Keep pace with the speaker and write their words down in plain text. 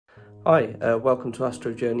Hi, welcome to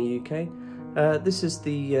Astro Journey UK. This is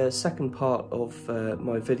the second part of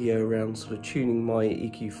my video around sort of tuning my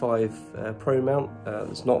EQ5 Pro mount.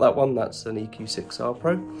 It's not that one, that's an EQ6R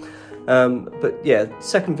Pro. But yeah,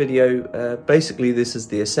 second video, basically this is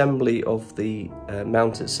the assembly of the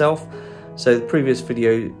mount itself. So the previous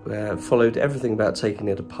video followed everything about taking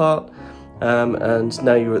it apart, and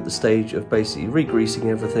now you're at the stage of basically re-greasing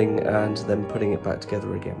everything and then putting it back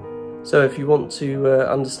together again. So if you want to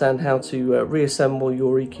understand how to reassemble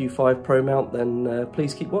your EQ5 Pro mount, then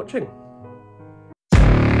please keep watching.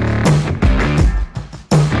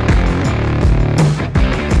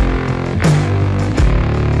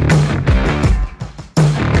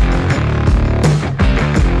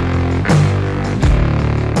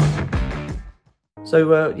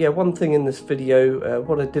 So yeah, one thing in this video,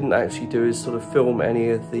 what I didn't actually do is sort of film any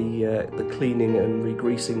of the cleaning and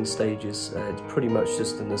re-greasing stages. It's pretty much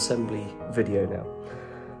just an assembly video now.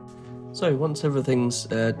 So once everything's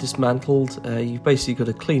dismantled, you've basically got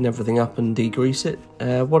to clean everything up and degrease it.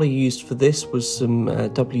 What I used for this was some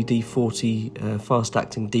WD-40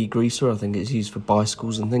 fast-acting degreaser. I think it's used for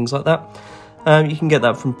bicycles and things like that. You can get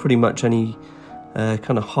that from pretty much any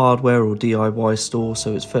kind of hardware or DIY store,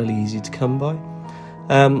 so it's fairly easy to come by.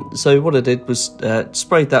 So what I did was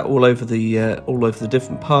sprayed that all over the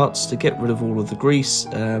different parts to get rid of all of the grease,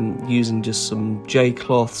 using just some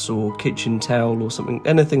J-cloths or kitchen towel or something,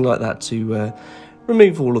 anything like that, to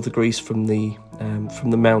remove all of the grease from the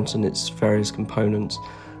mount and its various components.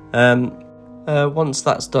 Once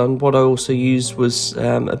that's done, what I also used was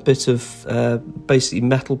a bit of basically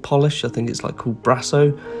metal polish. I think it's called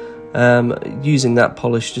Brasso. Using that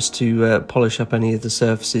polish just to polish up any of the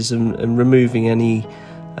surfaces and removing any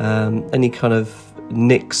kind of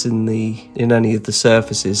nicks in any of the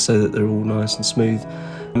surfaces so that they're all nice and smooth.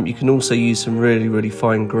 You can also use some really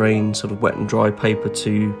fine grain sort of wet and dry paper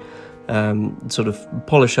to sort of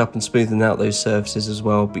polish up and smoothen out those surfaces as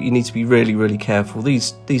well, but you need to be really careful.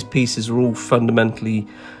 These pieces are all fundamentally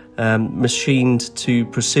machined to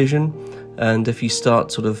precision, and if you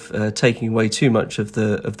start sort of taking away too much of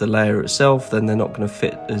the layer itself, then they're not going to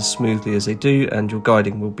fit as smoothly as they do, and your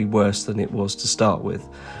guiding will be worse than it was to start with.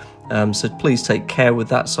 So please take care with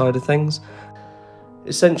that side of things.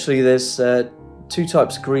 Essentially, there's two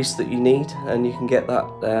types of grease that you need, and you can get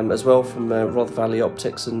that as well from Rother Valley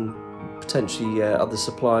Optics and potentially other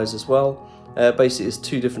suppliers as well. Basically, there's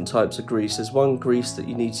two different types of grease. There's one grease that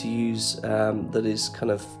you need to use that is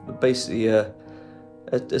kind of basically a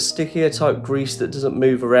stickier type grease that doesn't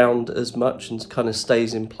move around as much and kind of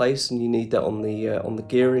stays in place, and you need that on the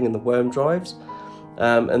gearing and the worm drives.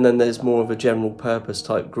 And then there's more of a general purpose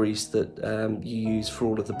type grease that you use for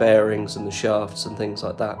all of the bearings and the shafts and things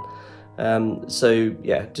like that. So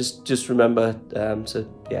yeah, just remember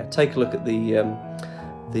to take a look at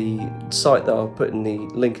the site that I'll put in the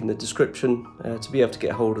link in the description to be able to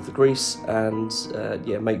get hold of the grease, and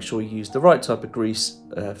yeah, make sure you use the right type of grease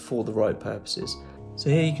for the right purposes. So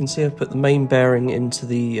here you can see I've put the main bearing into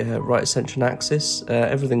the right ascension axis.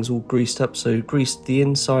 Everything's all greased up, so greased the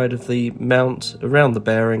inside of the mount around the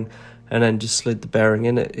bearing and then just slid the bearing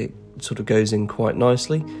in. It sort of goes in quite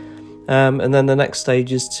nicely. And then the next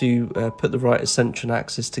stage is to put the right ascension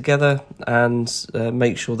axis together and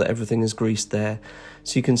make sure that everything is greased there.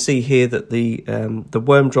 So you can see here that the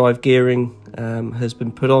worm drive gearing has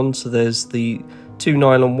been put on, so there's the two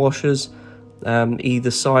nylon washers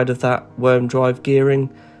either side of that worm drive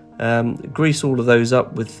gearing. Grease all of those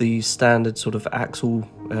up with the standard sort of axle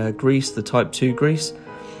grease, the type 2 grease.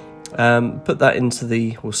 Put that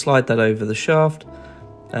into or slide that over the shaft.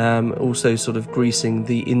 Also sort of greasing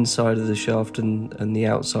the inside of the shaft and the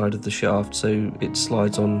outside of the shaft so it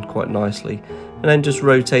slides on quite nicely, and then just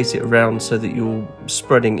rotate it around so that you're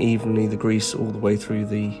spreading evenly the grease all the way through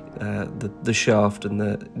the shaft and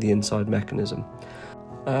the inside mechanism.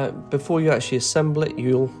 Before you actually assemble it,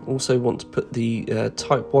 you'll also want to put the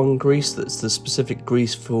type 1 grease, that's the specific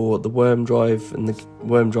grease for the worm drive and the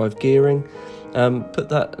worm drive gearing. Put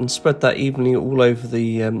that and spread that evenly all over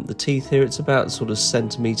the teeth here. It's about sort of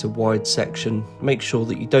centimetre wide section. Make sure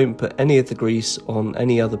that you don't put any of the grease on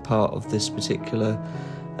any other part of this particular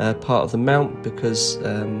part of the mount, because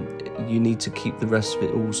you need to keep the rest of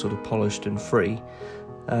it all sort of polished and free.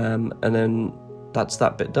 And then that's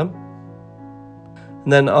that bit done.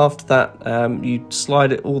 And then after that, you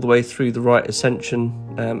slide it all the way through the right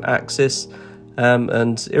ascension axis.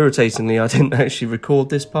 And irritatingly, I didn't actually record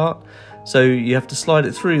this part. So you have to slide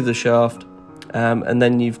it through the shaft, and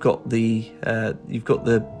then you've got the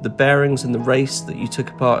bearings and the race that you took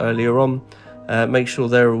apart earlier on. Make sure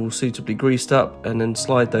they're all suitably greased up, and then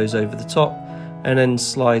slide those over the top. and then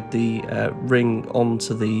slide the ring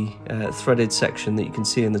onto the threaded section that you can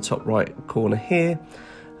see in the top right corner here.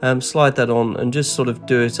 Slide that on and just sort of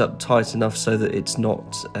do it up tight enough so that it's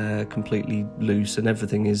not completely loose and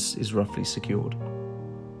everything is roughly secured.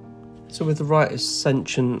 So with the right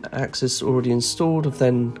ascension axis already installed, I've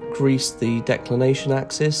then greased the declination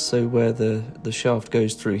axis, so where the shaft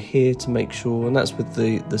goes through here to make sure, and that's with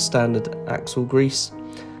the standard axle grease.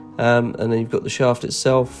 And then you've got the shaft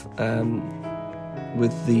itself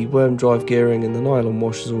with the worm drive gearing and the nylon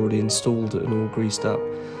washers already installed and all greased up.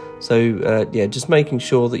 So yeah, just making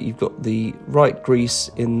sure that you've got the right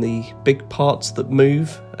grease in the big parts that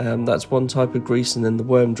move. That's one type of grease, and then the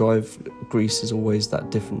worm drive grease is always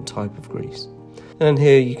that different type of grease. And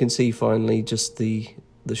here you can see finally just the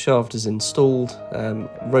shaft is installed,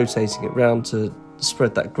 rotating it round to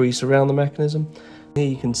spread that grease around the mechanism. Here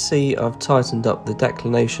you can see I've tightened up the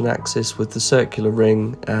declination axis with the circular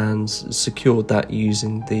ring and secured that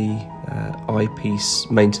using the eyepiece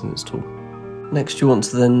maintenance tool. Next you want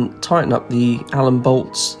to then tighten up the Allen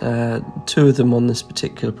bolts, 2 of them on this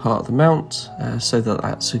particular part of the mount, so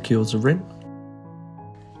that secures the ring.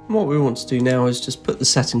 And what we want to do now is just put the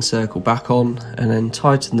setting circle back on and then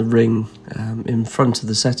tighten the ring in front of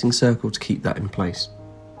the setting circle to keep that in place.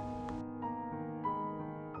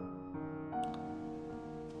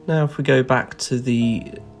 Now if we go back to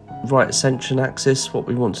the right ascension axis, what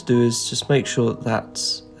we want to do is just make sure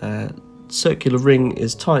that circular ring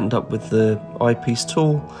is tightened up with the eyepiece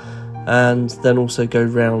tool, and then also go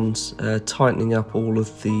round tightening up all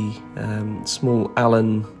of the small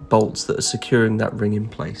Allen bolts that are securing that ring in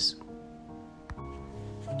place.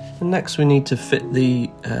 And next we need to fit the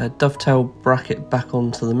dovetail bracket back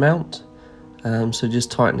onto the mount, so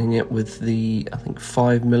just tightening it with the I think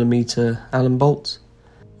 5mm Allen bolt.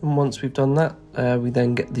 And once we've done that, we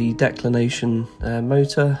then get the declination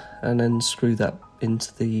motor and then screw that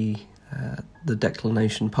into the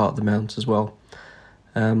declination part of the mount as well.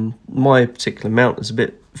 My particular mount is a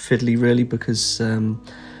bit fiddly really, because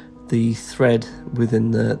the thread within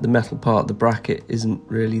the metal part of the bracket isn't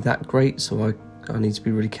really that great, so I need to be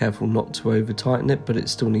really careful not to over tighten it, but it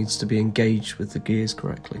still needs to be engaged with the gears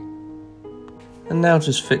correctly. And now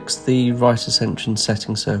just fix the right ascension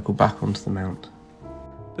setting circle back onto the mount.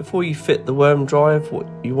 Before you fit the worm drive, what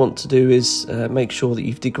you want to do is make sure that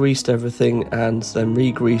you've degreased everything and then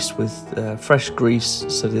re-grease with fresh grease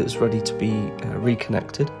so that it's ready to be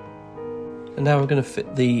reconnected. And now we're going to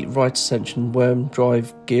fit the right ascension worm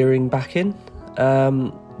drive gearing back in.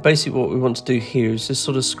 Basically what we want to do here is just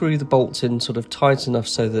sort of screw the bolts in sort of tight enough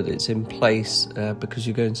so that it's in place, because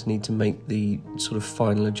you're going to need to make the sort of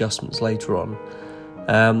final adjustments later on.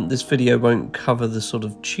 This video won't cover the sort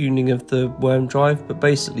of tuning of the worm drive, but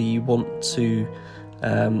basically you want to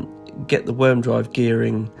get the worm drive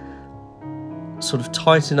gearing sort of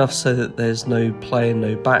tight enough so that there's no play and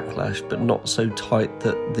no backlash, but not so tight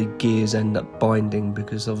that the gears end up binding,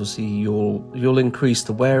 because obviously you'll increase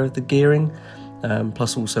the wear of the gearing,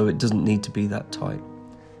 plus also it doesn't need to be that tight.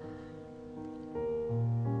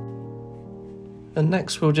 And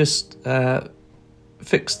next we'll just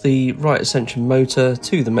fix the right ascension motor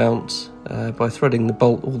to the mount by threading the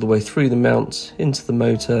bolt all the way through the mount into the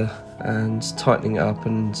motor and tightening it up,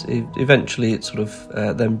 and eventually it sort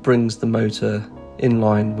of then brings the motor in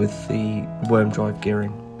line with the worm drive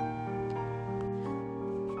gearing.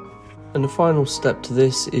 And the final step to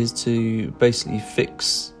this is to basically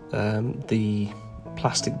fix the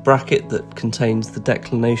plastic bracket that contains the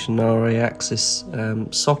declination RA axis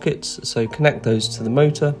sockets, so connect those to the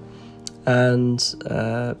motor and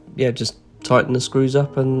yeah, just tighten the screws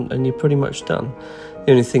up and you're pretty much done.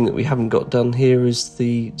 The only thing that we haven't got done here is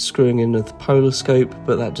the screwing in of the polar scope,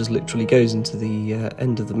 but that just literally goes into the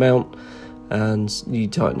end of the mount and you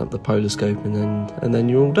tighten up the polar scope and then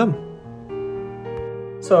you're all done.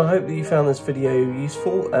 So I hope that you found this video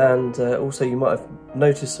useful, and also you might have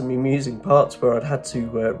noticed some amusing parts where I'd had to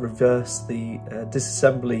reverse the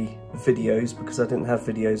disassembly videos because I didn't have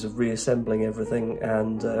videos of reassembling everything,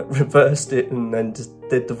 and reversed it and then just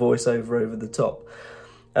did the voiceover over the top.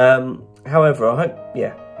 However,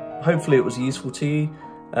 hopefully it was useful to you.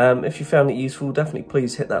 If you found it useful, definitely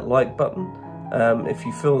please hit that like button. If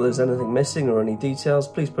you feel there's anything missing or any details,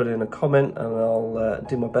 please put it in a comment and I'll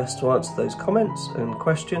do my best to answer those comments and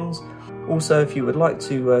questions. Also, if you would like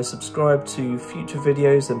to subscribe to future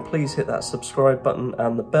videos, then please hit that subscribe button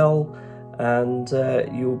and the bell, and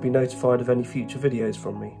you'll be notified of any future videos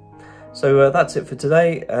from me. So that's it for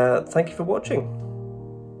today. Thank you for watching.